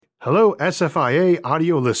Hello SFIA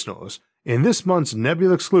audio listeners. In this month's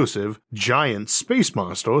Nebula exclusive, Giant Space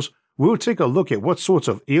Monsters, we'll take a look at what sorts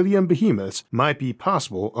of alien behemoths might be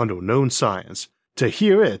possible under known science. To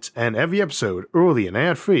hear it and every episode early and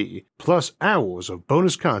ad-free, plus hours of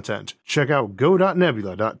bonus content, check out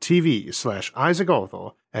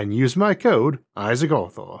go.nebula.tv/IsaacArthur and use my code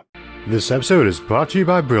IsaacArthur. This episode is brought to you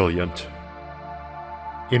by Brilliant.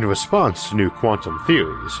 In response to new quantum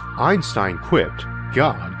theories, Einstein quipped,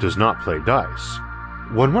 "God does not play dice."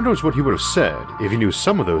 One wonders what he would have said if he knew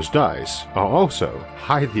some of those dice are also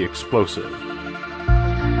highly explosive.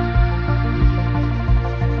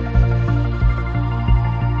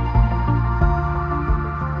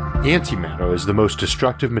 Antimatter is the most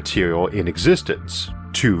destructive material in existence,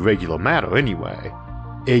 to regular matter anyway.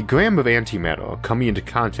 A gram of antimatter coming into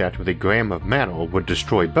contact with a gram of matter would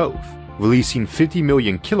destroy both, releasing 50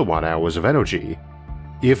 million kilowatt hours of energy.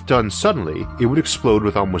 If done suddenly, it would explode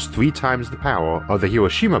with almost 3 times the power of the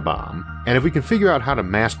Hiroshima bomb, and if we can figure out how to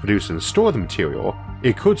mass produce and store the material,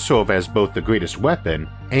 it could serve as both the greatest weapon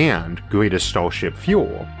and greatest starship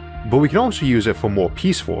fuel. But we can also use it for more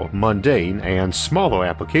peaceful, mundane, and smaller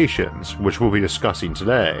applications, which we'll be discussing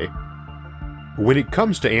today. When it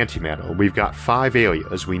comes to antimatter, we've got 5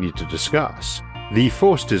 areas we need to discuss. The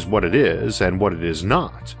first is what it is and what it is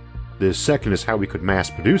not. The second is how we could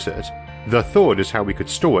mass produce it. The third is how we could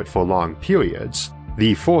store it for long periods.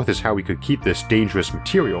 The fourth is how we could keep this dangerous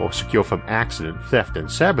material secure from accident, theft, and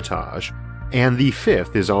sabotage. And the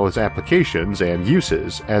fifth is all its applications and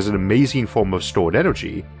uses as an amazing form of stored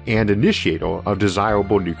energy and initiator of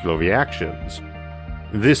desirable nuclear reactions.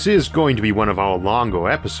 This is going to be one of our longer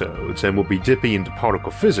episodes, and we'll be dipping into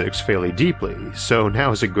particle physics fairly deeply, so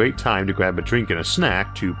now is a great time to grab a drink and a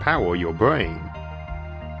snack to power your brain.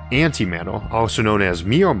 Antimatter, also known as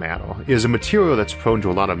mere matter, is a material that's prone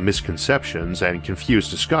to a lot of misconceptions and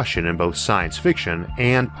confused discussion in both science fiction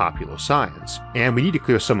and popular science, and we need to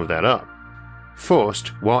clear some of that up. First,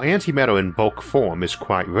 while antimatter in bulk form is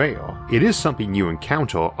quite rare, it is something you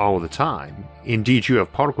encounter all the time. Indeed, you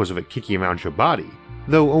have particles of it kicking around your body,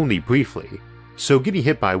 though only briefly, so getting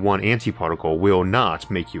hit by one antiparticle will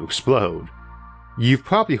not make you explode. You've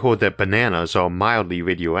probably heard that bananas are mildly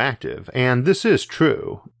radioactive, and this is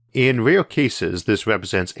true. In rare cases, this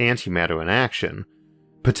represents antimatter in action.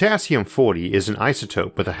 Potassium-40 is an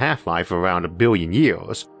isotope with a half-life of around 1 billion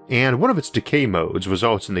years, and one of its decay modes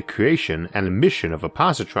results in the creation and emission of a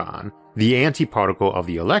positron, the antiparticle of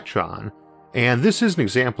the electron, and this is an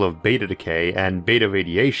example of beta decay and beta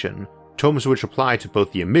radiation, terms which apply to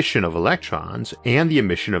both the emission of electrons and the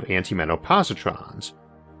emission of antimatter positrons.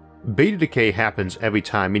 Beta decay happens every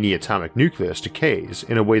time any atomic nucleus decays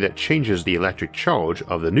in a way that changes the electric charge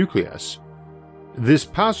of the nucleus. This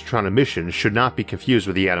positron emission should not be confused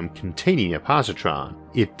with the atom containing a positron.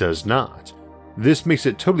 It does not. This makes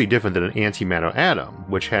it totally different than an antimatter atom,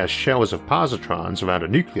 which has shells of positrons around a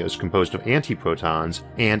nucleus composed of antiprotons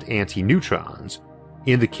and antineutrons.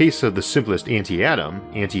 In the case of the simplest antiatom,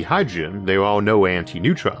 antihydrogen, there are no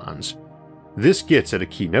antineutrons. This gets at a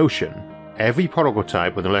key notion. Every particle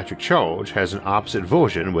type with an electric charge has an opposite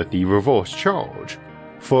version with the reverse charge.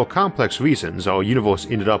 For complex reasons, our universe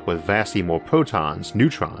ended up with vastly more protons,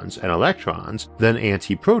 neutrons, and electrons than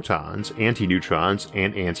antiprotons, antineutrons,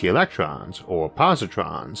 and antielectrons, or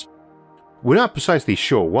positrons. We're not precisely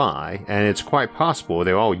sure why, and it's quite possible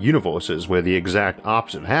there are universes where the exact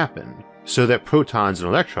opposite happened, so that protons and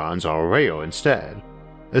electrons are rare instead.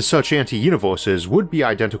 As such, anti-universes would be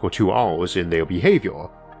identical to ours in their behavior,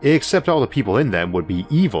 except all the people in them would be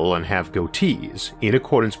evil and have goatees, in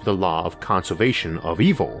accordance with the law of conservation of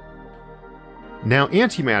evil. Now,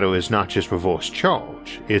 antimatter is not just reverse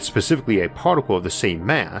charge, it's specifically a particle of the same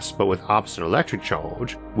mass but with opposite electric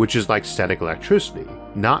charge, which is like static electricity,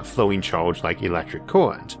 not flowing charge like electric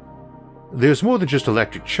current. There's more than just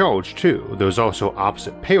electric charge too, there's also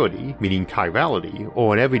opposite parity, meaning chirality,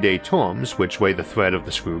 or in everyday terms which way the thread of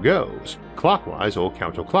the screw goes, clockwise or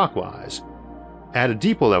counterclockwise. At a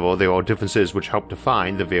deeper level, there are differences which help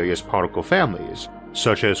define the various particle families,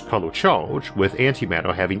 such as color charge, with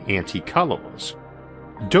antimatter having anti-colors.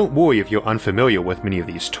 Don't worry if you're unfamiliar with many of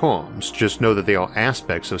these terms, just know that they are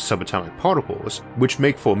aspects of subatomic particles which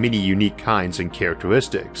make for many unique kinds and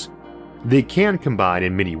characteristics. They can combine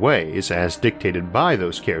in many ways, as dictated by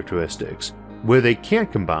those characteristics. Where they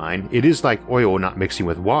can't combine, it is like oil not mixing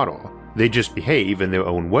with water, they just behave in their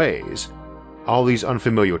own ways. All these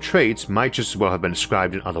unfamiliar traits might just as well have been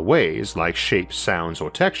described in other ways, like shapes, sounds,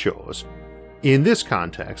 or textures. In this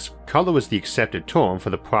context, color is the accepted term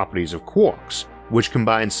for the properties of quarks, which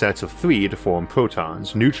combine sets of 3 to form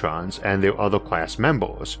protons, neutrons, and their other class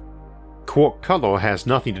members. Quark color has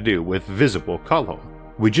nothing to do with visible color.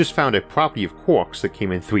 We just found a property of quarks that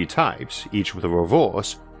came in 3 types, each with a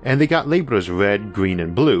reverse, and they got labeled as red, green,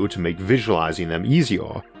 and blue to make visualizing them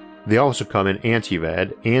easier. They also come in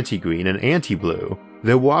anti-red, anti-green, and anti-blue,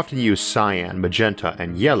 though we'll often use cyan, magenta,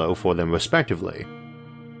 and yellow for them respectively.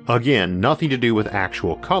 Again, nothing to do with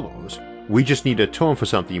actual colors. We just need a term for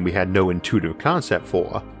something we had no intuitive concept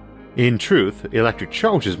for. In truth, electric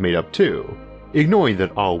charge is made up too. Ignoring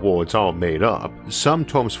that all words are made up, some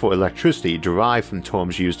terms for electricity derive from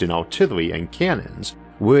terms used in artillery and cannons,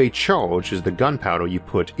 where a charge is the gunpowder you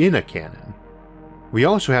put in a cannon. We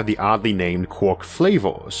also have the oddly named quark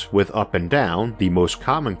flavors, with up and down, the most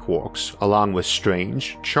common quarks, along with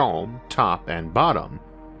strange, charm, top, and bottom,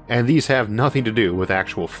 and these have nothing to do with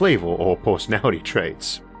actual flavor or personality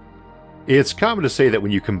traits. It's common to say that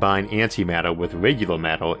when you combine antimatter with regular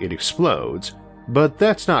matter it explodes, but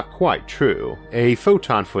that's not quite true. A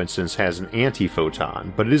photon, for instance, has an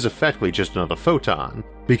antiphoton, but it is effectively just another photon,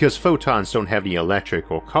 because photons don't have any electric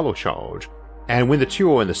or color charge, and when the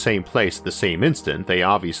two are in the same place at the same instant, they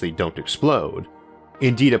obviously don't explode.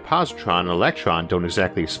 Indeed, a positron and electron don't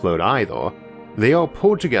exactly explode either. They are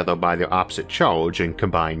pulled together by their opposite charge and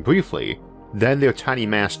combine briefly. Then their tiny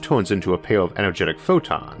mass turns into a pair of energetic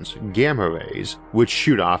photons, gamma rays, which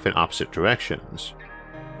shoot off in opposite directions.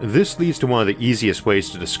 This leads to one of the easiest ways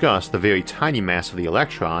to discuss the very tiny mass of the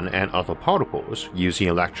electron and other particles, using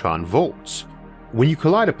electron volts. When you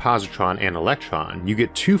collide a positron and electron, you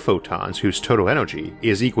get 2 photons whose total energy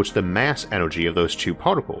is equal to the mass energy of those 2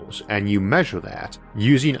 particles, and you measure that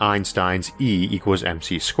using Einstein's E equals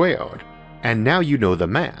mc squared. And now you know the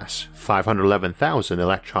mass, 511,000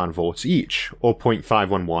 electron volts each, or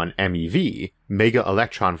 0.511 MeV, mega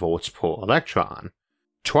electron volts per electron.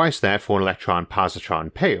 Twice that for an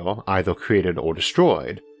electron-positron pair, either created or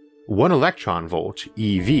destroyed. 1 electron volt,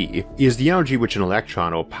 eV, is the energy which an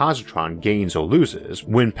electron or positron gains or loses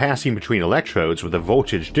when passing between electrodes with a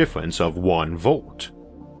voltage difference of 1 volt.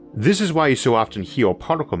 This is why you so often hear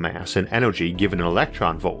particle mass and energy given in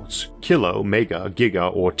electron volts, kilo, mega,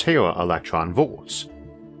 giga, or tera electron volts.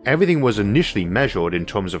 Everything was initially measured in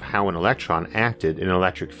terms of how an electron acted in an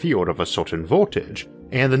electric field of a certain voltage,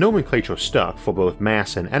 and the nomenclature stuck for both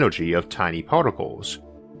mass and energy of tiny particles.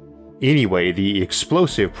 Anyway, the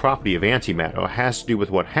explosive property of antimatter has to do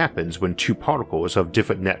with what happens when 2 particles of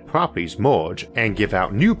different net properties merge and give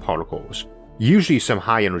out new particles, usually some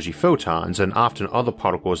high-energy photons and often other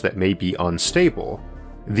particles that may be unstable.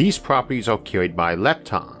 These properties are carried by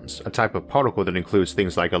leptons, a type of particle that includes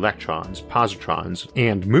things like electrons, positrons,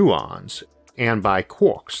 and muons, and by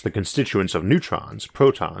quarks, the constituents of neutrons,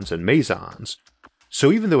 protons, and mesons.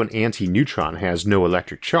 So even though an anti-neutron has no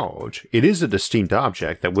electric charge, it is a distinct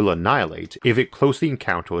object that will annihilate if it closely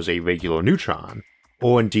encounters a regular neutron,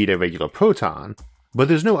 or indeed a regular proton, but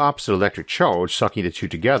there's no opposite electric charge sucking the two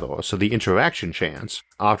together, so the interaction chance,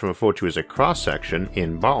 often referred to as a cross-section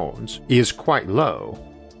in barns, is quite low.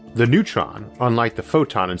 The neutron, unlike the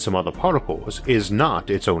photon and some other particles, is not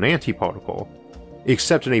its own antiparticle.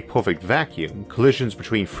 Except in a perfect vacuum, collisions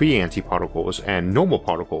between free antiparticles and normal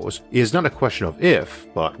particles is not a question of if,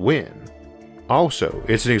 but when. Also,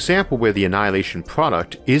 it's an example where the annihilation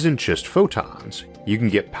product isn't just photons. You can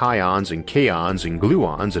get pions and kaons and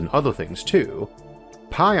gluons and other things too.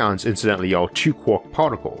 Pions incidentally are 2 quark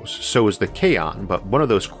particles, so is the kaon, but one of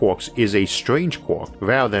those quarks is a strange quark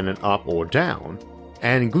rather than an up or down.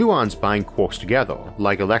 And gluons bind quarks together,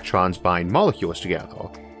 like electrons bind molecules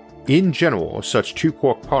together. In general, such 2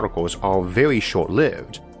 quark particles are very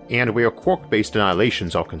short-lived, and where quark-based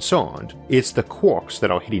annihilations are concerned, it's the quarks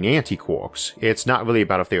that are hitting antiquarks. It's not really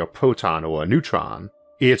about if they're a proton or a neutron.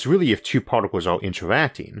 It's really if 2 particles are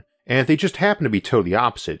interacting, and if they just happen to be totally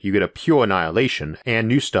opposite, you get a pure annihilation and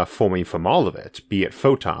new stuff forming from all of it, be it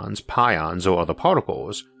photons, pions, or other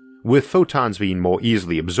particles, with photons being more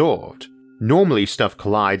easily absorbed. Normally stuff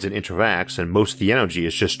collides and interacts and most of the energy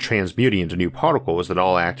is just transmuting into new particles that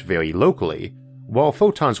all act very locally, while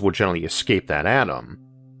photons will generally escape that atom.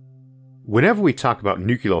 Whenever we talk about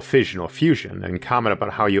nuclear fission or fusion and comment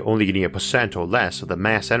about how you're only getting 1% or less of the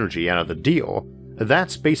mass energy out of the deal,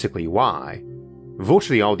 that's basically why.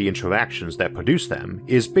 Virtually all the interactions that produce them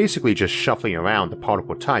is basically just shuffling around the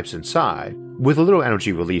particle types inside, with a little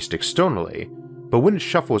energy released externally. But when it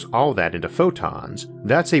shuffles all that into photons,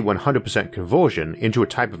 that's a 100% conversion into a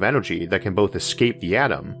type of energy that can both escape the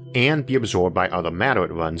atom and be absorbed by other matter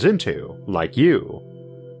it runs into, like you.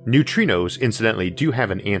 Neutrinos incidentally do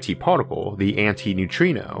have an antiparticle, the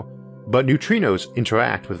antineutrino, but neutrinos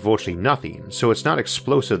interact with virtually nothing, so it's not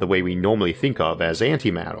explosive the way we normally think of as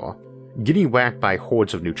antimatter. getting whacked by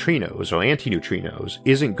hordes of neutrinos or antineutrinos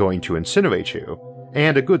isn't going to incinerate you,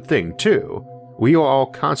 and a good thing too. We are all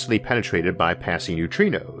constantly penetrated by passing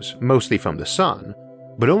neutrinos, mostly from the sun,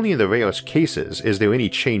 but only in the rarest cases is there any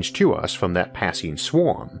change to us from that passing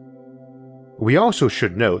swarm. We also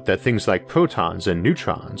should note that things like protons and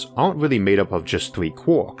neutrons aren't really made up of just 3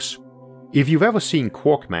 quarks. If you've ever seen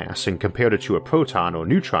quark mass and compared it to a proton or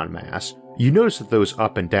neutron mass, you notice that those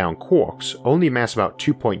up and down quarks only mass about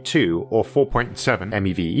 2.2 or 4.7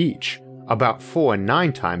 MeV each, about 4 and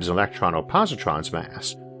 9 times an electron or positron's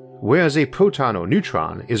mass, whereas a proton or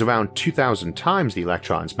neutron is around 2,000 times the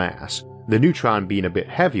electron's mass, the neutron being a bit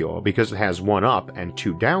heavier because it has 1 up and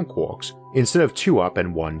 2 down quarks instead of 2 up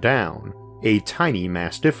and 1 down, a tiny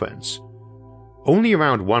mass difference. Only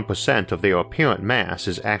around 1% of their apparent mass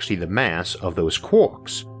is actually the mass of those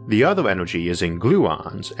quarks. The other energy is in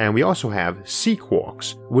gluons, and we also have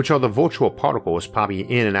C-quarks, which are the virtual particles popping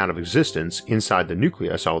in and out of existence inside the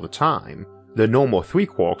nucleus all the time, the normal 3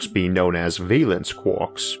 quarks being known as valence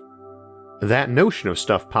quarks. That notion of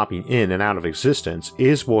stuff popping in and out of existence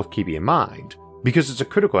is worth keeping in mind, because it's a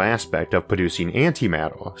critical aspect of producing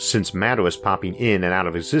antimatter, since matter is popping in and out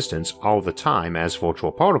of existence all the time as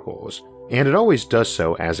virtual particles, and it always does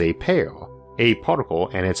so as a pair, a particle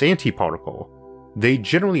and its antiparticle. They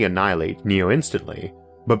generally annihilate near instantly,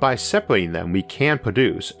 but by separating them we can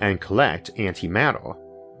produce and collect antimatter.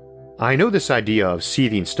 I know this idea of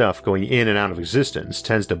seething stuff going in and out of existence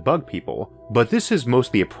tends to bug people, but this is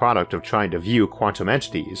mostly a product of trying to view quantum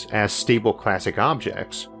entities as stable classic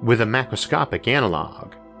objects with a macroscopic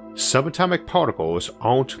analog. Subatomic particles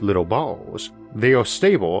aren't little balls. They are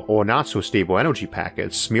stable or not so stable energy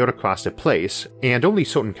packets smeared across a place, and only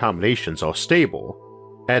certain combinations are stable.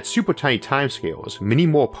 At super tiny timescales, many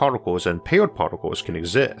more particles and paired particles can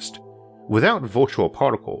exist. Without virtual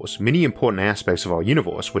particles, many important aspects of our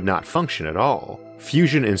universe would not function at all,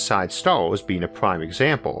 fusion inside stars being a prime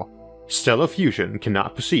example. Stellar fusion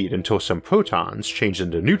cannot proceed until some protons change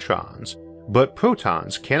into neutrons, but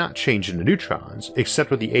protons cannot change into neutrons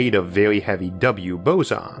except with the aid of very heavy W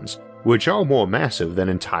bosons, which are more massive than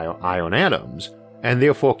entire iron atoms, and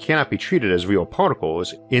therefore cannot be treated as real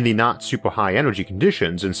particles in the not super high energy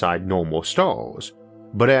conditions inside normal stars.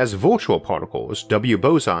 But as virtual particles, W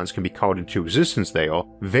bosons can be called into existence there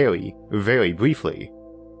very, very briefly.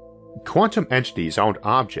 Quantum entities aren't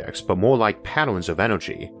objects but more like patterns of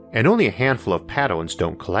energy, and only a handful of patterns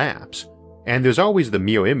don't collapse. And there's always the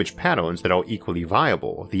mirror image patterns that are equally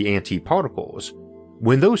viable, the antiparticles.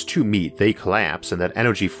 When those two meet, they collapse and that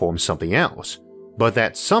energy forms something else, but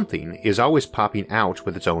that something is always popping out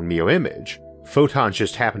with its own mirror image. Photons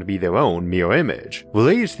just happen to be their own mirror image.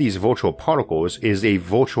 Related to these virtual particles is a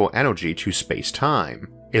virtual energy to space-time.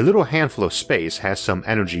 A little handful of space has some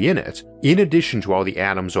energy in it, in addition to all the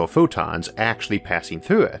atoms or photons actually passing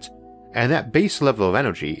through it, and that base level of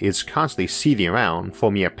energy is constantly seething around,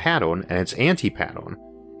 forming a pattern and its anti-pattern,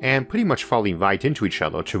 and pretty much falling right into each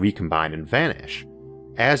other to recombine and vanish.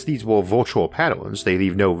 As these were virtual patterns, they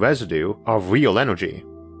leave no residue of real energy.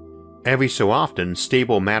 Every so often,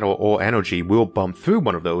 stable matter or energy will bump through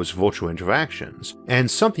one of those virtual interactions, and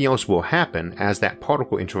something else will happen as that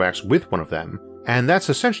particle interacts with one of them, and that's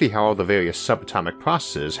essentially how all the various subatomic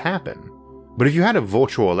processes happen. But if you had a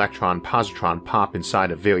virtual electron-positron pop inside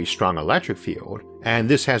a very strong electric field, and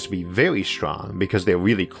this has to be very strong because they're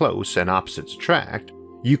really close and opposites attract,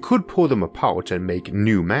 you could pull them apart and make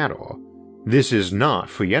new matter. This is not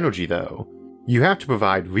free energy though. You have to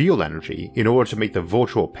provide real energy in order to make the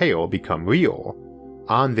virtual pair become real.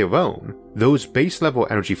 On their own, those base-level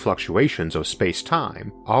energy fluctuations of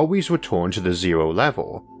space-time always return to the zero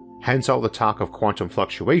level, hence all the talk of quantum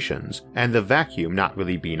fluctuations and the vacuum not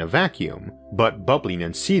really being a vacuum, but bubbling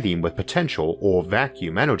and seething with potential or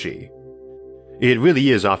vacuum energy. It really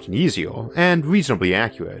is often easier, and reasonably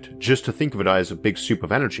accurate, just to think of it as a big soup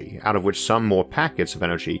of energy out of which some more packets of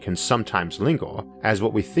energy can sometimes linger as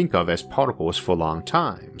what we think of as particles for long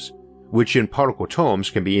times, which in particle terms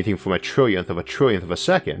can be anything from a trillionth of a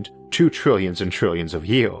second to trillions and trillions of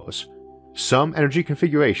years. Some energy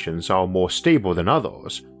configurations are more stable than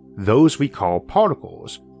others, those we call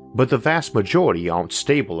particles, but the vast majority aren't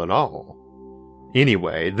stable at all.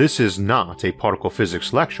 Anyway, this is not a particle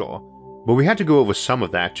physics lecture, but we had to go over some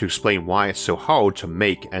of that to explain why it's so hard to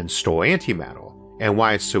make and store antimatter, and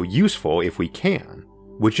why it's so useful if we can.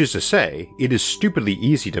 Which is to say, it is stupidly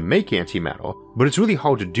easy to make antimatter, but it's really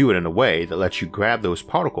hard to do it in a way that lets you grab those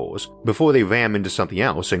particles before they ram into something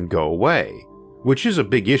else and go away, which is a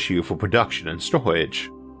big issue for production and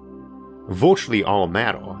storage. Virtually all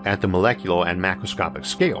matter, at the molecular and macroscopic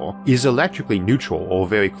scale, is electrically neutral or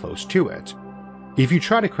very close to it. If you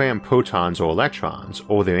try to cram protons or electrons,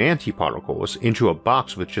 or their antiparticles, into a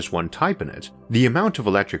box with just one type in it, the amount of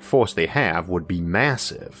electric force they have would be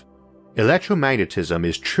massive. Electromagnetism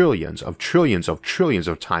is trillions of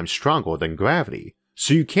times stronger than gravity,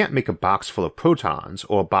 so you can't make a box full of protons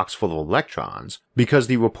or a box full of electrons because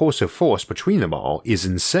the repulsive force between them all is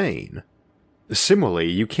insane. Similarly,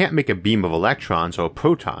 you can't make a beam of electrons or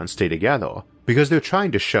protons stay together because they're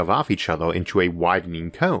trying to shove off each other into a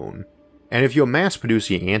widening cone, and if you're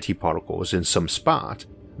mass-producing antiparticles in some spot,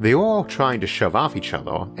 they're all trying to shove off each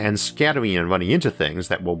other and scattering and running into things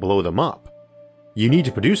that will blow them up. You need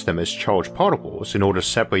to produce them as charged particles in order to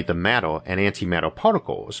separate the matter and antimatter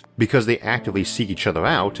particles because they actively seek each other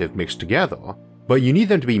out if mixed together, but you need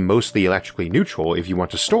them to be mostly electrically neutral if you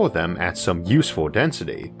want to store them at some useful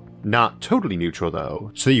density. Not totally neutral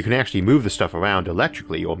though, so that you can actually move the stuff around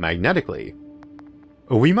electrically or magnetically.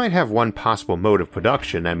 We might have one possible mode of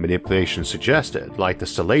production and manipulation suggested, like the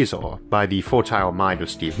Stellazor, by the fertile mind of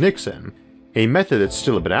Steve Nixon, a method that's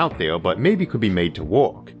still a bit out there but maybe could be made to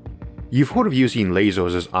work. You've heard of using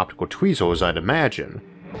lasers as optical tweezers, I'd imagine,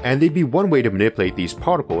 and they'd be one way to manipulate these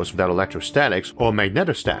particles without electrostatics or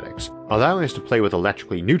magnetostatics, allowing us to play with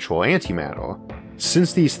electrically neutral antimatter.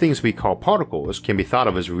 Since these things we call particles can be thought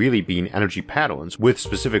of as really being energy patterns with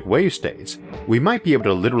specific wave states, we might be able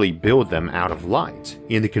to literally build them out of light,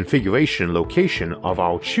 in the configuration and location of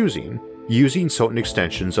our choosing, using certain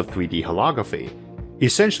extensions of 3D holography.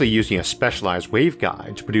 Essentially using a specialized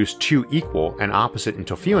waveguide to produce two equal and opposite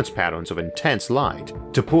interference patterns of intense light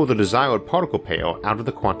to pull the desired particle pair out of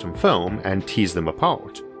the quantum foam and tease them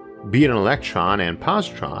apart, be it an electron and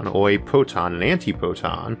positron, or a proton and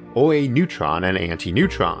antiproton, or a neutron and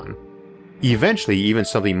antineutron. Eventually even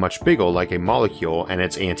something much bigger like a molecule and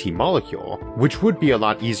its anti-molecule, which would be a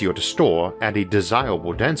lot easier to store at a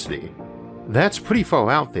desirable density. That's pretty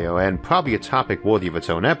far out there and probably a topic worthy of its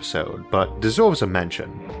own episode, but deserves a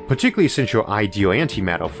mention, particularly since your ideal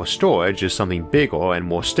antimatter for storage is something bigger and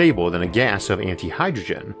more stable than a gas of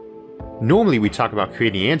antihydrogen. Normally we talk about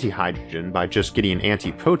creating antihydrogen by just getting an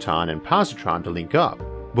antiproton and positron to link up,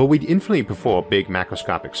 but we'd infinitely prefer big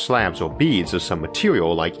macroscopic slabs or beads of some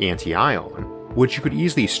material like anti-ion, which you could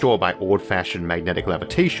easily store by old-fashioned magnetic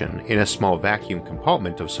levitation in a small vacuum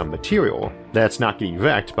compartment of some material that's not getting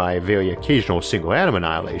wrecked by a very occasional single atom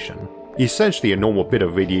annihilation, essentially a normal bit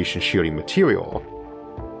of radiation shielding material.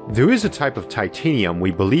 There is a type of titanium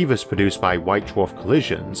we believe is produced by white dwarf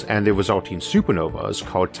collisions and their resulting supernovas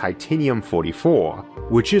called titanium-44,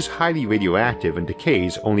 which is highly radioactive and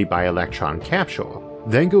decays only by electron capture,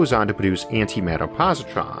 then goes on to produce antimatter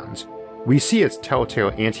positrons. We see its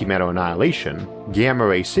telltale antimatter annihilation,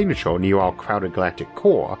 gamma-ray signature near our crowded galactic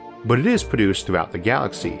core, but it is produced throughout the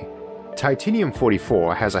galaxy.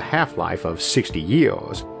 Titanium-44 has a half-life of 60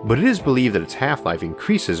 years, but it is believed that its half-life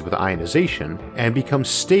increases with ionization and becomes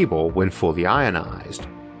stable when fully ionized.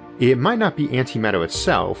 It might not be antimatter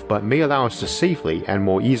itself, but may allow us to safely and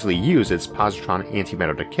more easily use its positron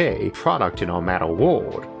antimatter decay product in our matter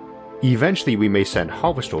world. Eventually we may send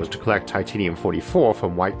harvesters to collect titanium-44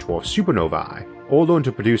 from white dwarf supernovae, or learn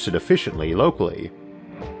to produce it efficiently locally.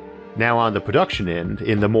 Now on the production end,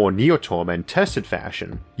 in the more near-term and tested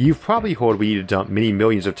fashion, you've probably heard we need to dump many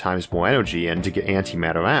millions of times more energy in to get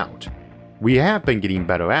antimatter out. We have been getting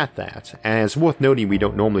better at that, and it's worth noting we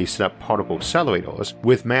don't normally set up particle accelerators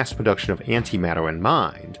with mass production of antimatter in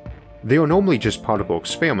mind. They are normally just particle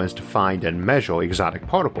experiments to find and measure exotic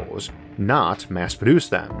particles, not mass produce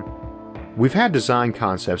them. We've had design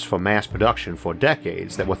concepts for mass production for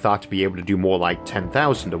decades that were thought to be able to do more like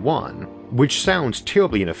 10,000 to 1, which sounds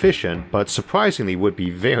terribly inefficient but surprisingly would be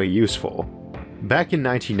very useful. Back in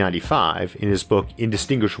 1995, in his book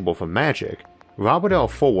Indistinguishable from Magic, Robert L.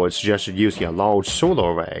 Forward suggested using a large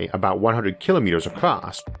solar array about 100 kilometers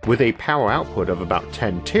across with a power output of about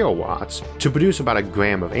 10 terawatts to produce about a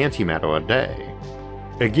gram of antimatter a day.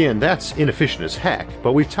 Again, that's inefficient as heck,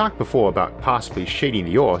 but we've talked before about possibly shading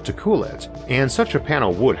the Earth to cool it, and such a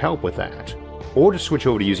panel would help with that. Or to switch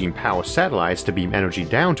over to using power satellites to beam energy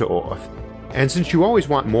down to Earth. And since you always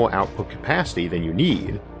want more output capacity than you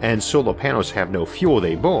need, and solar panels have no fuel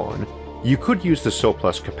they burn, you could use the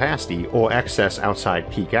surplus capacity or excess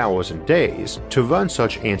outside peak hours and days to run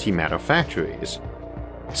such antimatter factories.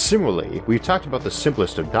 Similarly, we've talked about the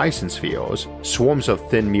simplest of Dyson spheres, swarms of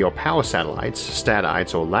thin mirror power satellites,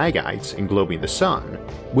 statites or lagites englobing the sun,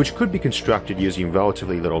 which could be constructed using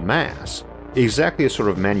relatively little mass, exactly the sort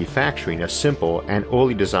of manufacturing a simple and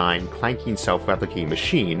early designed clanking self-replicating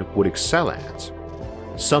machine would excel at.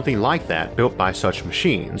 Something like that built by such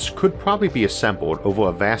machines could probably be assembled over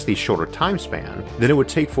a vastly shorter time span than it would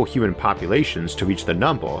take for human populations to reach the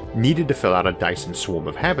number needed to fill out a Dyson swarm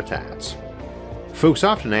of habitats. Folks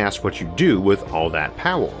often ask what you do with all that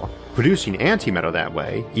power. Producing antimatter that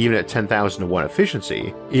way, even at 10,000 to 1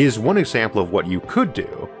 efficiency, is one example of what you could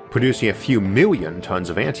do, producing a few million tons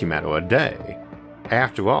of antimatter a day.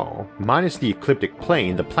 After all, minus the ecliptic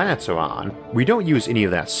plane the planets are on, we don't use any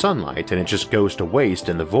of that sunlight and it just goes to waste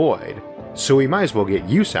in the void, so we might as well get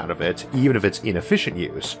use out of it even if it's inefficient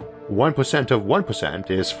use. 1% of 1%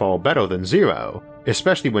 is far better than 0,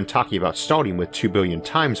 especially when talking about starting with 2 billion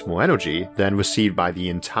times more energy than received by the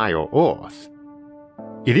entire Earth.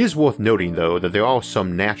 It is worth noting though that there are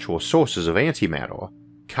some natural sources of antimatter.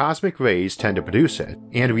 Cosmic rays tend to produce it,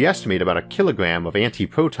 and we estimate about a kilogram of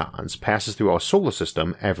antiprotons passes through our solar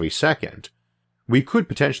system every second. We could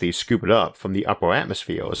potentially scoop it up from the upper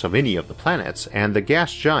atmospheres of any of the planets, and the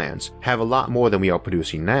gas giants have a lot more than we are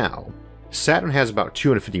producing now. Saturn has about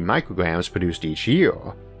 250 micrograms produced each year.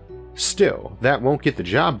 Still, that won't get the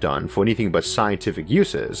job done for anything but scientific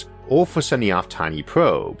uses, or for sending off tiny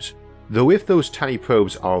probes. Though if those tiny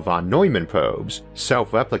probes are von Neumann probes,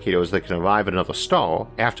 self-replicators that can arrive at another star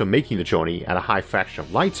after making the journey at a high fraction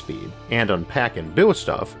of light speed, and unpack and build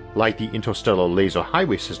stuff, like the interstellar laser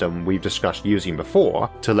highway system we've discussed using before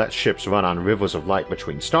to let ships run on rivers of light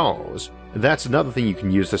between stars, that's another thing you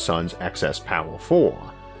can use the sun's excess power for.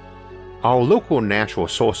 Our local natural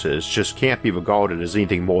sources just can't be regarded as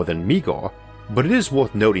anything more than meager, but it is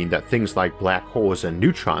worth noting that things like black holes and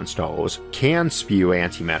neutron stars can spew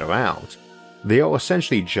antimatter out. They are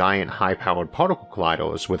essentially giant high-powered particle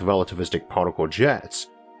colliders with relativistic particle jets,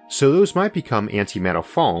 so those might become antimatter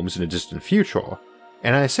farms in a distant future,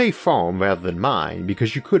 and I say farm rather than mine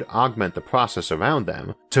because you could augment the process around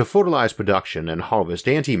them to fertilize production and harvest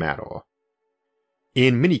antimatter.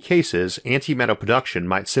 In many cases, antimatter production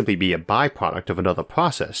might simply be a byproduct of another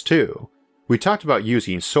process too. We talked about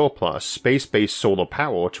using surplus space-based solar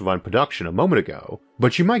power to run production a moment ago,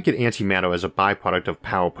 but you might get antimatter as a byproduct of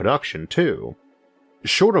power production too.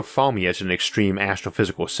 Short of farming it in an extreme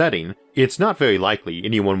astrophysical setting, it's not very likely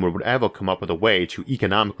anyone would ever come up with a way to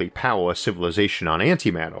economically power a civilization on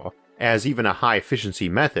antimatter, as even a high-efficiency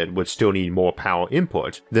method would still need more power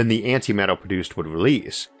input than the antimatter produced would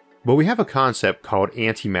release. But we have a concept called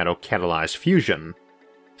antimatter catalyzed fusion.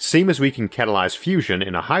 Same as we can catalyze fusion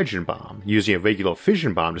in a hydrogen bomb using a regular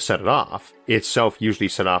fission bomb to set it off, itself usually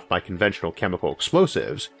set off by conventional chemical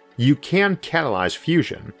explosives, you can catalyze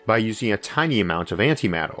fusion by using a tiny amount of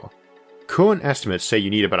antimatter. Current estimates say you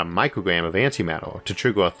need about a microgram of antimatter to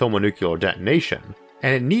trigger a thermonuclear detonation,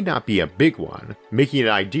 and it need not be a big one, making it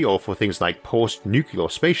ideal for things like post-nuclear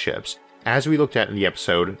spaceships, as we looked at in the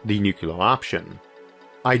episode The Nuclear Option.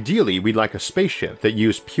 Ideally, we'd like a spaceship that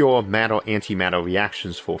used pure matter-antimatter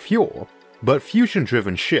reactions for fuel, but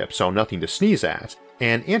fusion-driven ships are nothing to sneeze at,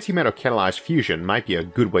 and antimatter-catalyzed fusion might be a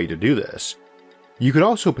good way to do this. You could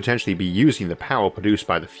also potentially be using the power produced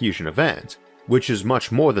by the fusion event, which is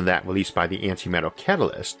much more than that released by the antimatter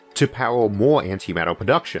catalyst, to power more antimatter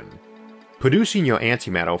production. Producing your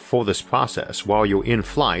antimatter for this process while you're in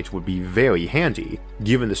flight would be very handy,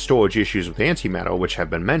 given the storage issues with antimatter which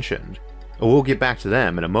have been mentioned. We'll get back to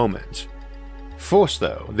them in a moment. First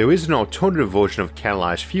though, there is an alternative version of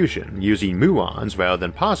catalyzed fusion using muons rather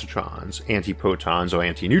than positrons, antiprotons or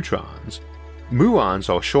antineutrons. Muons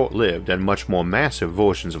are short-lived and much more massive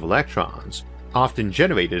versions of electrons, often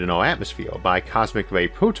generated in our atmosphere by cosmic ray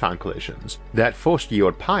proton collisions that first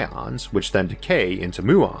yield pions which then decay into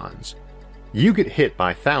muons. You get hit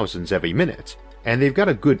by thousands every minute, and they've got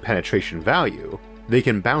a good penetration value. They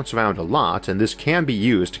can bounce around a lot, and this can be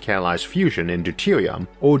used to catalyze fusion in deuterium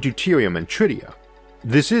or deuterium and tritium.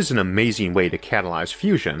 This is an amazing way to catalyze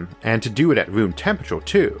fusion, and to do it at room temperature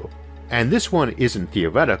too. And this one isn't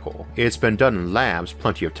theoretical, it's been done in labs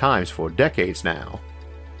plenty of times for decades now.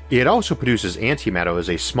 It also produces antimatter as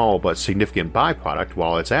a small but significant byproduct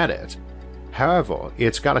while it's at it. However,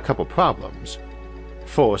 it's got a couple problems.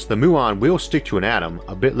 First, the muon will stick to an atom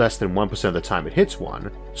a bit less than 1% of the time it hits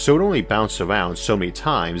one, so it only bounces around so many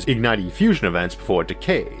times igniting fusion events before it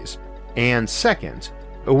decays. And second,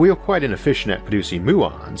 we're quite inefficient at producing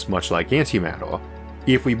muons, much like antimatter.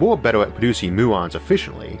 If we were better at producing muons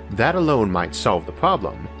efficiently, that alone might solve the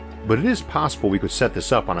problem, but it is possible we could set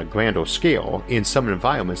this up on a grander scale in some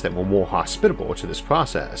environments that were more hospitable to this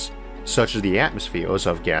process, such as the atmospheres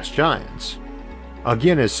of gas giants.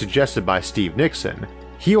 Again, as suggested by Steve Nixon,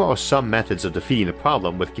 here are some methods of defeating the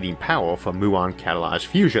problem with getting power from muon-catalyzed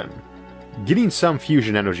fusion. Getting some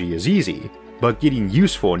fusion energy is easy, but getting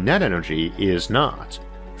useful net energy is not.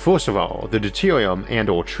 First of all, the deuterium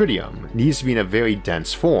and/or tritium needs to be in a very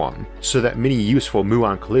dense form so that many useful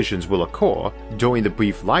muon collisions will occur during the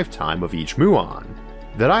brief lifetime of each muon.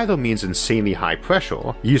 That either means insanely high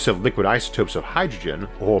pressure, use of liquid isotopes of hydrogen,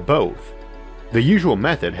 or both. The usual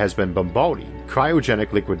method has been bombarding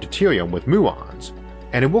cryogenic liquid deuterium with muons,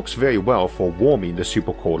 and it works very well for warming the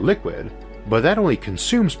supercooled liquid, but that only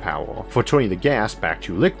consumes power for turning the gas back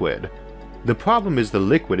to liquid. The problem is the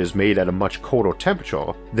liquid is made at a much colder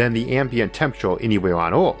temperature than the ambient temperature anywhere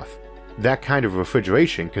on Earth. That kind of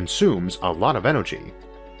refrigeration consumes a lot of energy.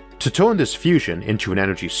 To turn this fusion into an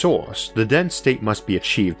energy source, the dense state must be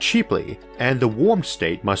achieved cheaply, and the warmed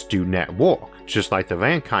state must do net work, just like the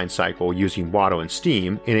Rankine cycle using water and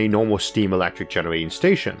steam in a normal steam electric generating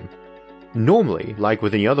station. Normally, like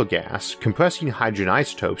with any other gas, compressing hydrogen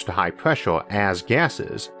isotopes to high pressure as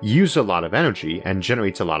gases uses a lot of energy and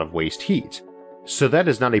generates a lot of waste heat, so that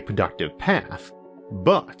is not a productive path.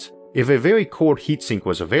 But if a very cold heat sink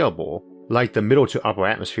was available, like the middle to upper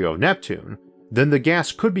atmosphere of Neptune, then the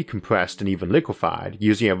gas could be compressed and even liquefied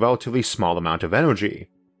using a relatively small amount of energy.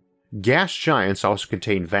 Gas giants also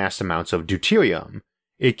contain vast amounts of deuterium.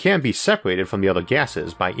 It can be separated from the other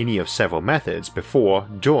gases by any of several methods before,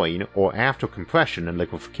 during, or after compression and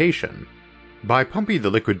liquefaction. By pumping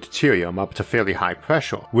the liquid deuterium up to fairly high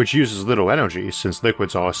pressure, which uses little energy since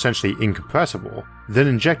liquids are essentially incompressible, then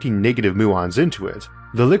injecting negative muons into it,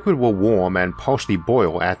 the liquid will warm and partially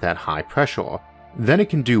boil at that high pressure. Then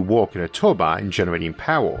it can do work in a turbine generating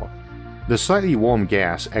power. The slightly warm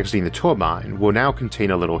gas exiting the turbine will now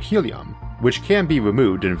contain a little helium, which can be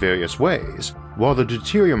removed in various ways, while the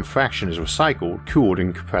deuterium fraction is recycled, cooled,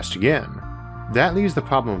 and compressed again. That leaves the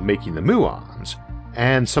problem of making the muons,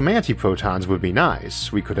 and some antiprotons would be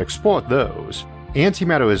nice. We could export those.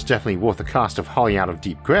 Antimatter is definitely worth the cost of hauling out of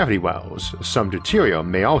deep gravity wells. Some deuterium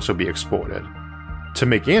may also be exported. To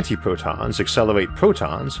make antiprotons, accelerate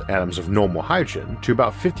protons, atoms of normal hydrogen, to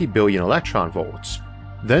about 50 billion electron volts.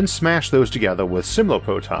 Then smash those together with similar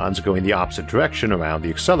protons going the opposite direction around the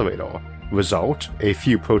accelerator. Result, a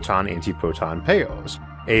few proton-antiproton pairs,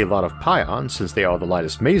 a lot of pions since they are the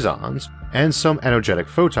lightest mesons, and some energetic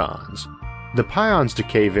photons. The pions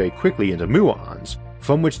decay very quickly into muons,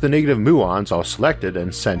 from which the negative muons are selected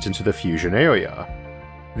and sent into the fusion area.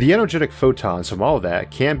 The energetic photons from all that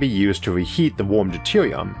can be used to reheat the warm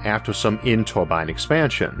deuterium after some in-turbine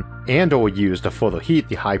expansion, and/or used to further heat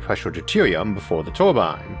the high-pressure deuterium before the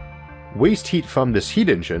turbine. Waste heat from this heat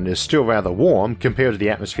engine is still rather warm compared to the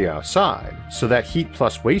atmosphere outside, so that heat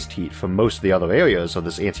plus waste heat from most of the other areas of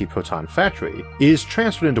this antiproton factory is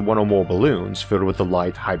transferred into one or more balloons filled with the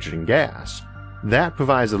light hydrogen gas. That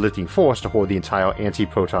provides the lifting force to hold the entire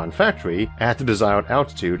antiproton factory at the desired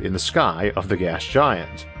altitude in the sky of the gas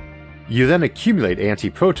giant. You then accumulate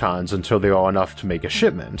antiprotons until there are enough to make a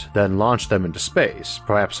shipment, then launch them into space,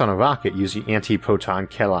 perhaps on a rocket using antiproton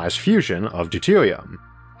catalyzed fusion of deuterium.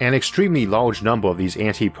 An extremely large number of these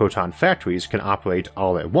antiproton factories can operate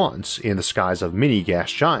all at once in the skies of mini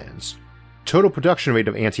gas giants. Total production rate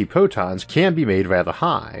of antiprotons can be made rather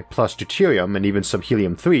high, plus deuterium and even some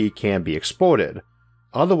helium-3 can be exported.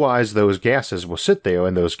 Otherwise, those gases will sit there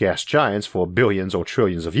in those gas giants for billions or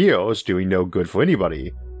trillions of years, doing no good for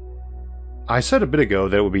anybody. I said a bit ago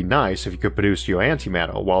that it would be nice if you could produce your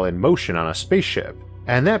antimatter while in motion on a spaceship,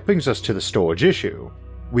 and that brings us to the storage issue.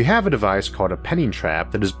 We have a device called a penning trap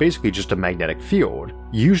that is basically just a magnetic field,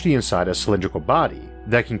 usually inside a cylindrical body,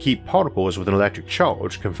 that can keep particles with an electric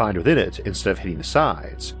charge confined within it instead of hitting the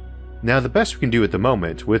sides. Now the best we can do at the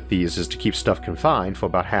moment with these is to keep stuff confined for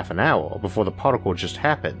about half an hour before the particle just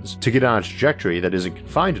happens to get on a trajectory that isn't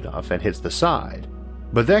confined enough and hits the side,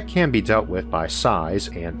 but that can be dealt with by size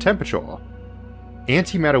and temperature.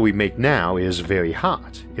 Antimatter we make now is very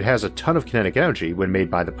hot. It has a ton of kinetic energy when made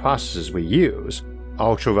by the processes we use,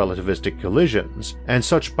 ultra-relativistic collisions, and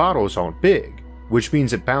such bottles aren't big, which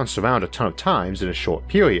means it bounced around a ton of times in a short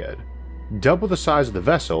period. Double the size of the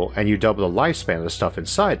vessel and you double the lifespan of the stuff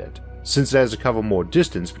inside it, since it has to cover more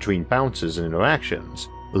distance between bounces and interactions.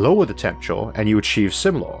 Lower the temperature and you achieve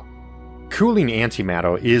similar. Cooling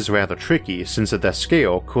antimatter is rather tricky since at that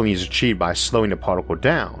scale cooling is achieved by slowing a particle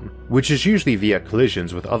down, which is usually via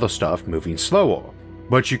collisions with other stuff moving slower.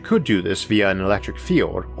 But you could do this via an electric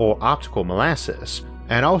field or optical molasses,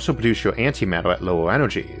 and also produce your antimatter at lower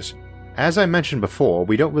energies. As I mentioned before,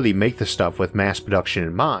 we don't really make the stuff with mass production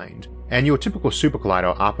in mind, and your typical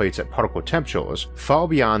supercollider operates at particle temperatures far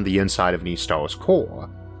beyond the inside of any star's core.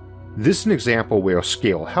 This is an example where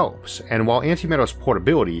scale helps, and while antimatter's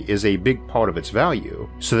portability is a big part of its value,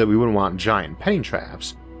 so that we wouldn't want giant penning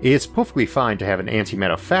traps, It's perfectly fine to have an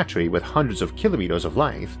antimatter factory with hundreds of kilometers of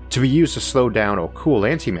length to be used to slow down or cool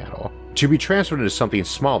antimatter, to be transferred into something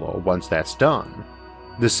smaller once that's done.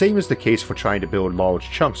 The same is the case for trying to build large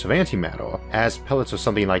chunks of antimatter, as pellets of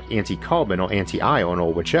something like anti-carbon or anti-iron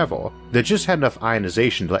or whichever, that just had enough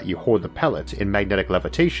ionization to let you hoard the pellet in magnetic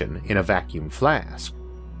levitation in a vacuum flask.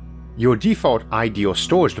 Your default ideal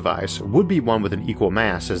storage device would be one with an equal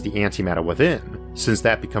mass as the antimatter within, since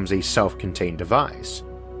that becomes a self-contained device.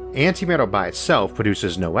 Antimatter by itself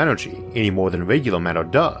produces no energy, any more than regular matter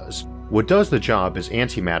does. What does the job is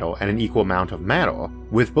antimatter and an equal amount of matter,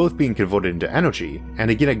 with both being converted into energy, and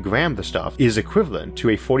to get a gram of the stuff is equivalent to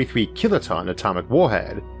a 43 kiloton atomic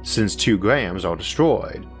warhead, since 2 grams are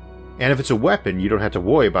destroyed. And if it's a weapon, you don't have to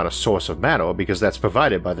worry about a source of matter because that's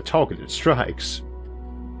provided by the target it strikes.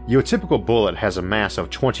 Your typical bullet has a mass of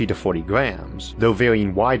 20 to 40 grams, though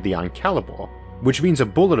varying widely on caliber, which means a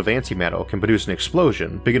bullet of antimatter can produce an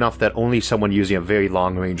explosion big enough that only someone using a very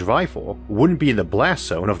long-range rifle wouldn't be in the blast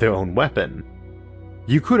zone of their own weapon.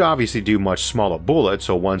 You could obviously do much smaller bullets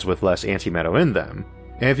or ones with less antimatter in them,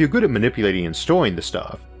 and if you're good at manipulating and storing the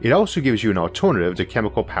stuff, it also gives you an alternative to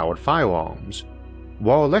chemical-powered firearms.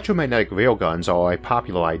 While electromagnetic railguns are a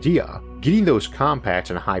popular idea, getting those compact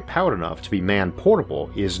and high-powered enough to be man-portable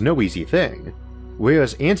is no easy thing,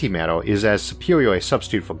 whereas antimatter is as superior a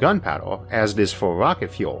substitute for gunpowder as it is for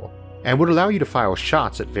rocket fuel, and would allow you to fire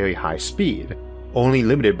shots at very high speed, only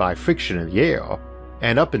limited by friction in the air,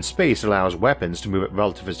 and up in space allows weapons to move at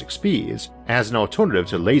relativistic speeds as an alternative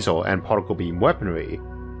to laser and particle beam weaponry.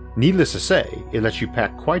 Needless to say, it lets you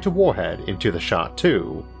pack quite a warhead into the shot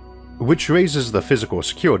too. Which raises the physical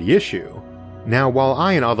security issue. Now, while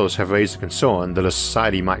I and others have raised the concern that a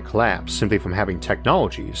society might collapse simply from having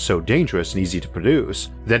technologies so dangerous and easy to produce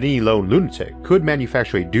that any lone lunatic could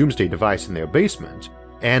manufacture a doomsday device in their basement,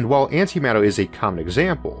 and while antimatter is a common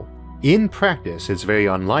example, in practice it's very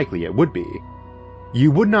unlikely it would be.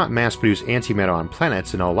 You would not mass produce antimatter on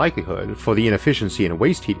planets in all likelihood for the inefficiency and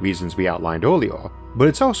waste heat reasons we outlined earlier, but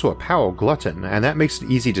it's also a power glutton, and that makes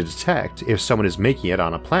it easy to detect if someone is making it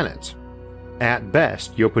on a planet. At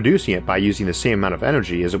best, you're producing it by using the same amount of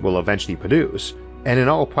energy as it will eventually produce, and in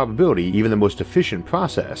all probability even the most efficient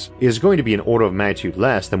process is going to be an order of magnitude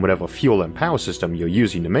less than whatever fuel and power system you're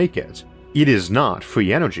using to make it. It is not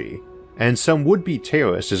free energy, and some would-be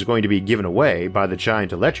terrorist is going to be given away by the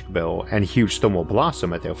giant electric bill and huge thermal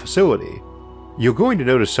blossom at their facility. You're going to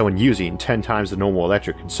notice someone using 10 times the normal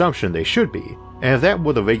electric consumption they should be, and if that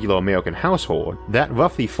were the regular American household, that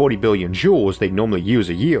roughly 40 billion joules they normally use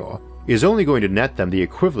a year is only going to net them the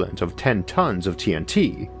equivalent of 10 tons of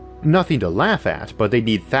TNT. Nothing to laugh at, but they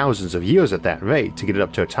need thousands of years at that rate to get it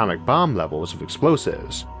up to atomic bomb levels of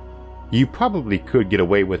explosives. You probably could get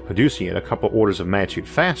away with producing it a couple orders of magnitude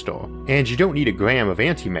faster, and you don't need a gram of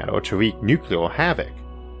antimatter to wreak nuclear havoc.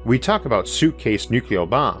 We talk about suitcase nuclear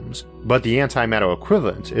bombs, but the antimatter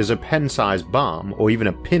equivalent is a pen-sized bomb or even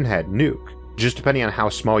a pinhead nuke, just depending on how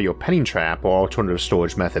small your penning trap or alternative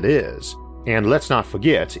storage method is. And let's not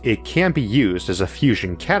forget, it can be used as a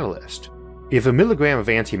fusion catalyst. If a milligram of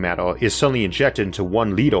antimatter is suddenly injected into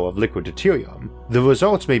 1 liter of liquid deuterium, the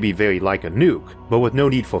results may be very like a nuke, but with no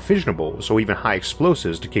need for fissionables or even high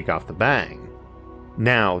explosives to kick off the bang.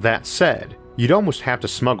 Now, that said, you'd almost have to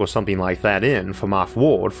smuggle something like that in from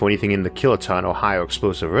off-world for anything in the kiloton or higher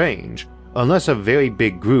explosive range, unless a very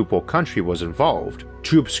big group or country was involved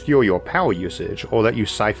to obscure your power usage or let you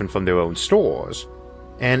siphon from their own stores.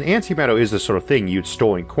 And antimatter is the sort of thing you'd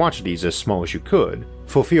store in quantities as small as you could,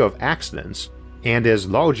 for fear of accidents, and as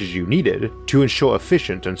large as you needed to ensure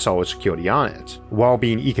efficient and solid security on it, while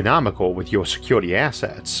being economical with your security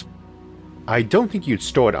assets. I don't think you'd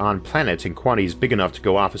store it on planet in quantities big enough to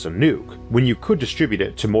go off as a nuke, when you could distribute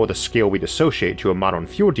it to more the scale we'd associate to a modern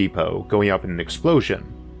fuel depot going up in an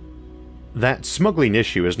explosion. That smuggling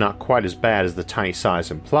issue is not quite as bad as the tiny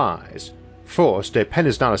size implies. First, a pen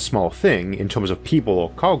is not a small thing in terms of people or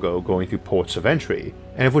cargo going through ports of entry,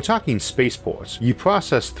 and if we're talking spaceports you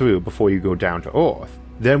process through before you go down to Earth,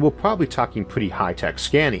 then we're probably talking pretty high-tech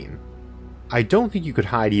scanning. I don't think you could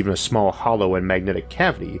hide even a small hollow and magnetic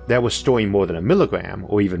cavity that was storing more than a milligram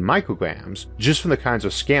or even micrograms just from the kinds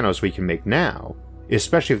of scanners we can make now,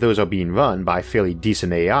 especially if those are being run by fairly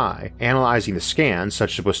decent AI analyzing the scans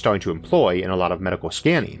such as we're starting to employ in a lot of medical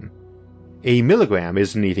scanning. A milligram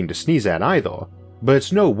isn't anything to sneeze at either, but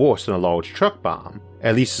it's no worse than a large truck bomb,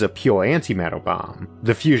 at least as a pure antimatter bomb.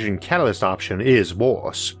 The fusion catalyst option is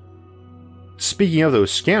worse. Speaking of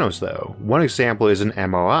those scanners though, one example is an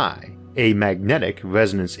MRI, a magnetic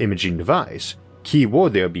resonance imaging device, key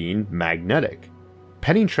word there being magnetic.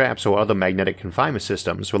 Penning traps or other magnetic confinement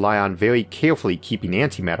systems rely on very carefully keeping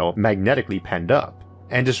antimatter magnetically penned up,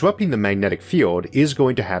 and disrupting the magnetic field is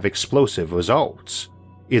going to have explosive results.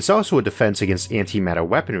 It's also a defense against antimatter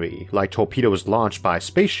weaponry, like torpedoes launched by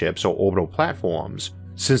spaceships or orbital platforms,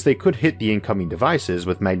 since they could hit the incoming devices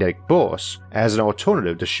with magnetic bursts as an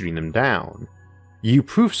alternative to shooting them down. You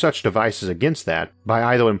proof such devices against that by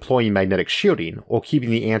either employing magnetic shielding or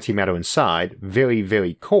keeping the antimatter inside very,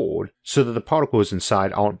 very cold so that the particles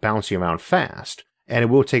inside aren't bouncing around fast, and it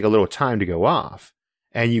will take a little time to go off,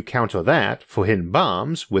 and you counter that for hidden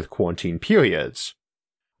bombs with quarantine periods.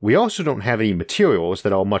 We also don't have any materials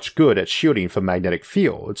that are much good at shielding from magnetic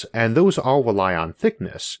fields, and those all rely on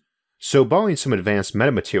thickness, so borrowing some advanced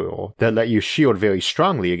metamaterial that let you shield very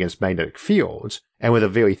strongly against magnetic fields, and with a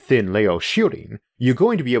very thin layer of shielding, you're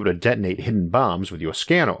going to be able to detonate hidden bombs with your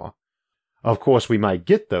scanner. Of course, we might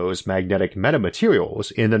get those magnetic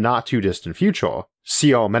metamaterials in the not too distant future.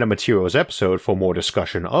 See our metamaterials episode for more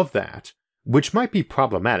discussion of that, which might be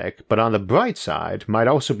problematic, but on the bright side might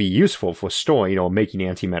also be useful for storing or making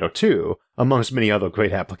antimatter too, amongst many other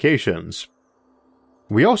great applications.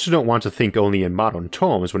 We also don't want to think only in modern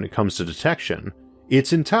terms when it comes to detection.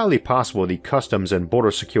 It's entirely possible the customs and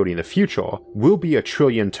border security in the future will be a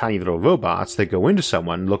trillion tiny little robots that go into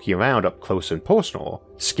someone looking around up close and personal,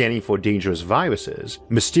 scanning for dangerous viruses,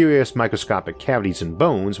 mysterious microscopic cavities in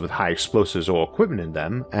bones with high explosives or equipment in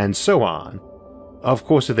them, and so on. Of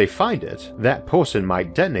course, if they find it, that person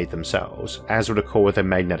might detonate themselves, as would occur with a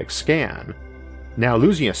magnetic scan. Now,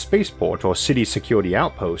 losing a spaceport or city security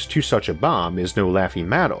outpost to such a bomb is no laughing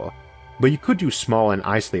matter, but you could do small and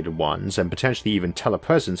isolated ones and potentially even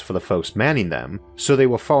telepresence for the folks manning them, so they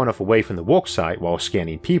were far enough away from the worksite while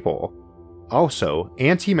scanning people. Also,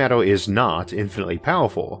 antimatter is not infinitely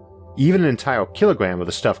powerful. Even an entire kilogram of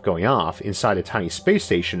the stuff going off inside a tiny space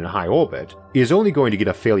station in high orbit is only going to get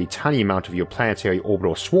a fairly tiny amount of your planetary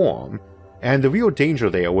orbital swarm, and the real danger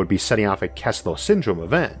there would be setting off a Kessler syndrome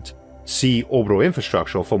event. See orbital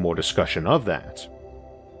infrastructure for more discussion of that.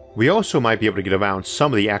 We also might be able to get around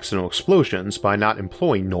some of the accidental explosions by not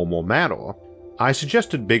employing normal matter. I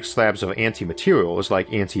suggested big slabs of anti-materials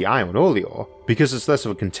like anti-ion earlier, because it's less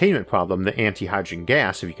of a containment problem than anti-hydrogen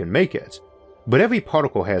gas if you can make it. But every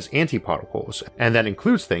particle has antiparticles, and that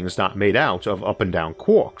includes things not made out of up and down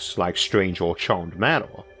quarks like strange or charmed matter.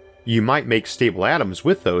 You might make stable atoms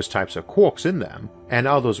with those types of quarks in them, and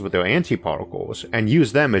others with their antiparticles, and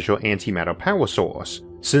use them as your antimatter power source,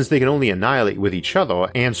 since they can only annihilate with each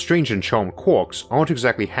other, and strange and charmed quarks aren't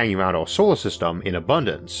exactly hanging around our solar system in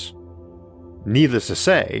abundance. Needless to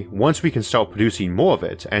say, once we can start producing more of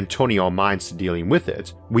it and turning our minds to dealing with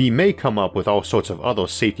it, we may come up with all sorts of other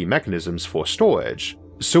safety mechanisms for storage.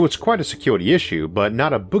 So it's quite a security issue, but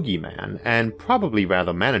not a boogeyman, and probably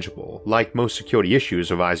rather manageable, like most security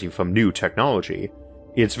issues arising from new technology.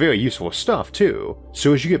 It's very useful stuff too,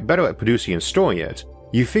 so as you get better at producing and storing it,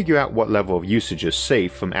 you figure out what level of usage is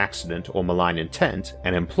safe from accident or malign intent,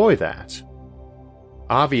 and employ that.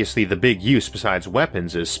 Obviously, the big use besides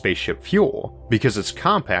weapons is spaceship fuel, because it's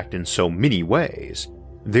compact in so many ways.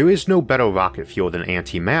 There is no better rocket fuel than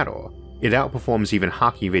antimatter. It outperforms even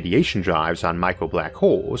Hawking radiation drives on micro black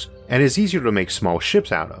holes, and is easier to make small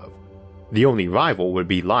ships out of. The only rival would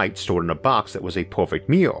be light stored in a box that was a perfect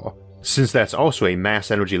mirror, since that's also a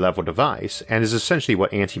mass energy level device and is essentially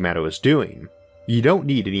what antimatter is doing. You don't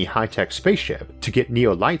need any high-tech spaceship to get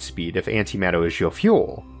near light speed if antimatter is your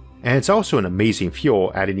fuel, and it's also an amazing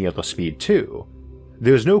fuel at any other speed too.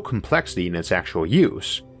 There's no complexity in its actual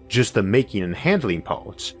use, just the making and handling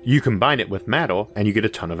parts. You combine it with matter and you get a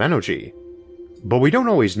ton of energy. But we don't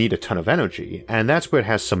always need a ton of energy, and that's where it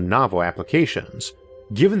has some novel applications.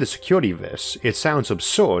 Given the security risks, it sounds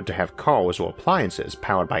absurd to have cars or appliances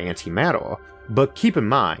powered by antimatter, but keep in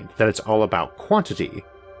mind that it's all about quantity.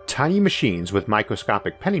 Tiny machines with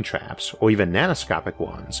microscopic penning traps, or even nanoscopic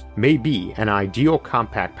ones, may be an ideal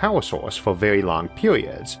compact power source for very long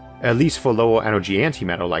periods, at least for lower energy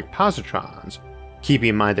antimatter like positrons, keeping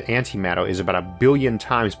in mind that antimatter is about 1 billion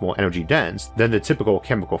times more energy dense than the typical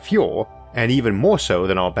chemical fuel, and even more so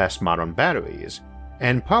than our best modern batteries,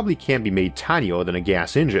 and probably can be made tinier than a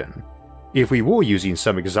gas engine. If we were using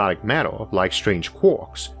some exotic matter like strange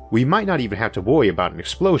quarks, we might not even have to worry about an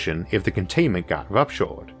explosion if the containment got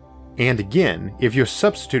ruptured. And again, if you're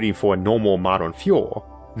substituting for a normal modern fuel,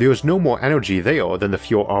 there is no more energy there than the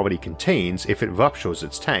fuel already contains if it ruptures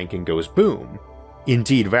its tank and goes boom.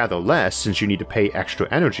 Indeed, rather less, since you need to pay extra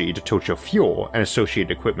energy to tote your fuel and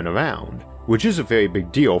associated equipment around, which is a very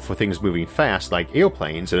big deal for things moving fast like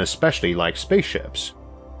airplanes and especially like spaceships.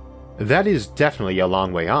 That is definitely a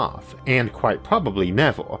long way off, and quite probably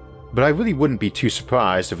never, but I really wouldn't be too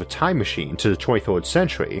surprised if a time machine to the 23rd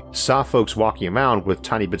century saw folks walking around with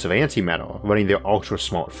tiny bits of antimatter running their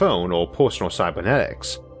ultra-smart phone or personal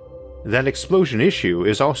cybernetics. That explosion issue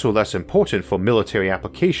is also less important for military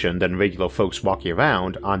application than regular folks walking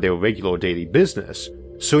around on their regular daily business,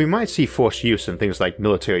 so we might see forced use in things like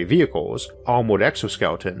military vehicles, armored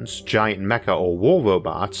exoskeletons, giant mecha or war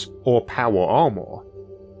robots, or power armor.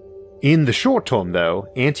 In the short term though,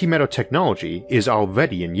 antimatter technology is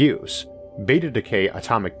already in use. Beta decay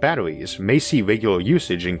atomic batteries may see regular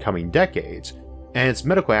usage in coming decades, and its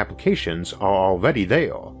medical applications are already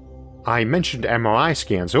there. I mentioned MRI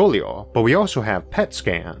scans earlier, but we also have PET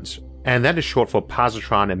scans, and that is short for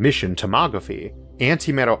positron emission tomography,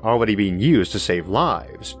 antimatter already being used to save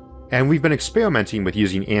lives, and we've been experimenting with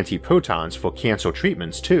using antiprotons for cancer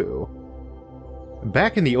treatments too.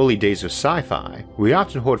 Back in the early days of sci-fi, we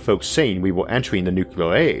often heard folks saying we were entering the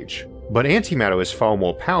nuclear age, but antimatter is far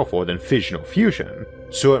more powerful than fission or fusion,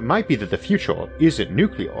 so it might be that the future isn't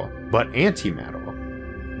nuclear, but antimatter.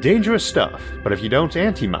 Dangerous stuff, but if you don't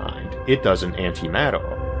anti-mind, it doesn't antimatter.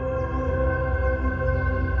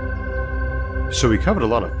 So we covered a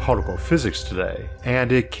lot of particle physics today,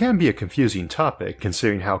 and it can be a confusing topic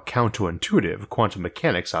considering how counterintuitive quantum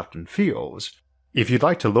mechanics often feels. If you'd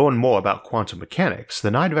like to learn more about quantum mechanics,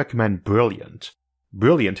 then I'd recommend Brilliant.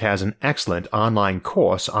 Brilliant has an excellent online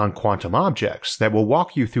course on quantum objects that will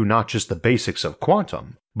walk you through not just the basics of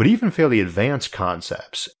quantum, but even fairly advanced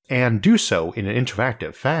concepts, and do so in an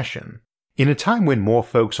interactive fashion. In a time when more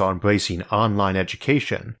folks are embracing online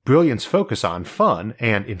education, Brilliant's focus on fun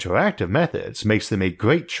and interactive methods makes them a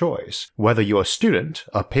great choice, whether you're a student,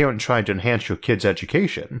 a parent trying to enhance your kid's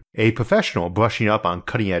education, a professional brushing up on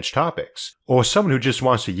cutting-edge topics, or someone who just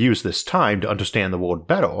wants to use this time to understand the world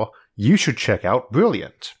better. You should check out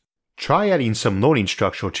Brilliant. Try adding some learning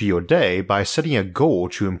structure to your day by setting a goal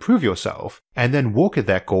to improve yourself, and then work at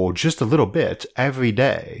that goal just a little bit every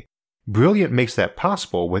day. Brilliant makes that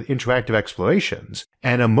possible with interactive explorations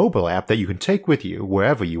and a mobile app that you can take with you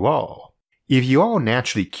wherever you are. If you are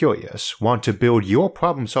naturally curious, want to build your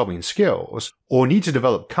problem-solving skills, or need to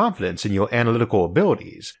develop confidence in your analytical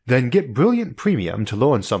abilities, then get Brilliant Premium to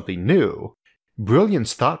learn something new.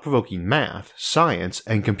 Brilliant's thought-provoking math, science,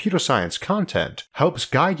 and computer science content helps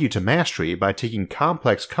guide you to mastery by taking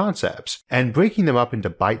complex concepts and breaking them up into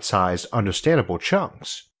bite-sized, understandable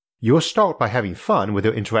chunks. You'll start by having fun with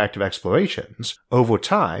your interactive explorations. Over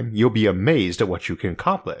time, you'll be amazed at what you can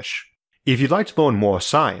accomplish. If you'd like to learn more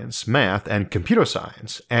science, math, and computer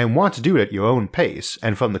science, and want to do it at your own pace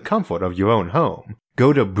and from the comfort of your own home,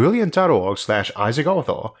 go to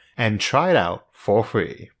brilliant.org/IsaacArthur and try it out for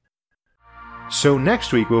free. So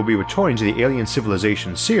next week we'll be returning to the Alien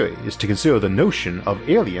Civilization series to consider the notion of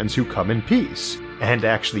aliens who come in peace, and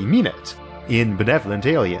actually mean it, in Benevolent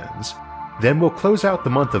Aliens. Then we'll close out the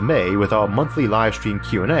month of May with our monthly livestream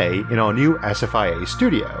Q&A in our new SFIA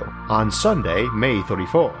studio on Sunday, May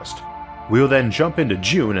 31st. We'll then jump into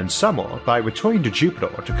June and summer by returning to Jupiter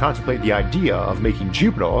to contemplate the idea of making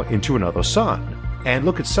Jupiter into another sun, and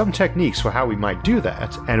look at some techniques for how we might do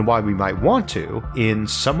that and why we might want to in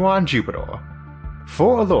Summer on Jupiter.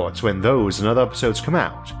 For alerts when those and other episodes come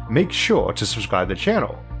out, make sure to subscribe to the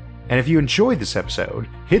channel. And if you enjoyed this episode,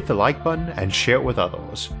 hit the like button and share it with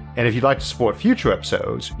others. And if you'd like to support future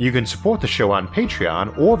episodes, you can support the show on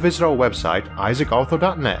Patreon or visit our website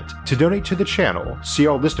isaacarthur.net to donate to the channel, see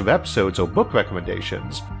our list of episodes or book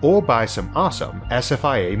recommendations, or buy some awesome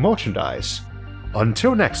SFIA merchandise.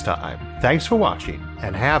 Until next time, thanks for watching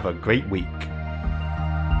and have a great week.